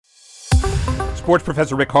Sports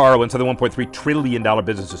professor Rick Horrow inside the $1.3 trillion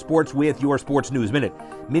business of sports with your Sports News Minute.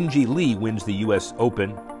 Minjee Lee wins the U.S.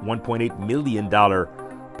 Open, $1.8 million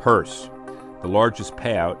purse, the largest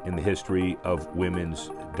payout in the history of women's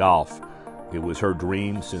golf. It was her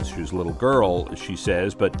dream since she was a little girl, she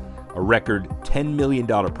says, but a record $10 million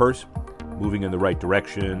purse, moving in the right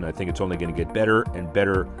direction. I think it's only going to get better and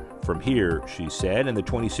better from here, she said. And the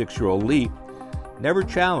 26-year-old Lee never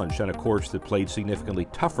challenged on a course that played significantly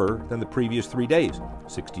tougher than the previous 3 days,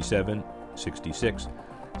 67, 66,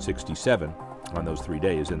 67 on those 3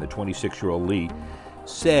 days. And the 26-year-old Lee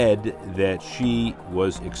said that she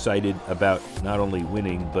was excited about not only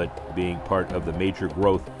winning, but being part of the major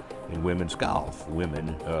growth in women's golf.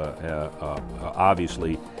 Women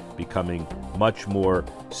obviously becoming much more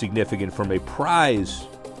significant from a prize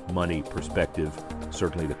money perspective.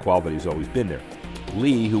 Certainly the quality has always been there.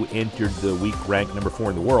 Lee, who entered the week ranked number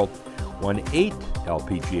 4 in the world, won 8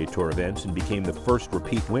 LPGA Tour events and became the first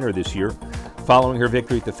repeat winner this year, following her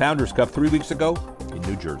victory at the Founders Cup 3 weeks ago in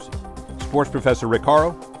New Jersey. Sports professor Rick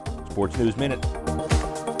Horrow, Sports News Minute.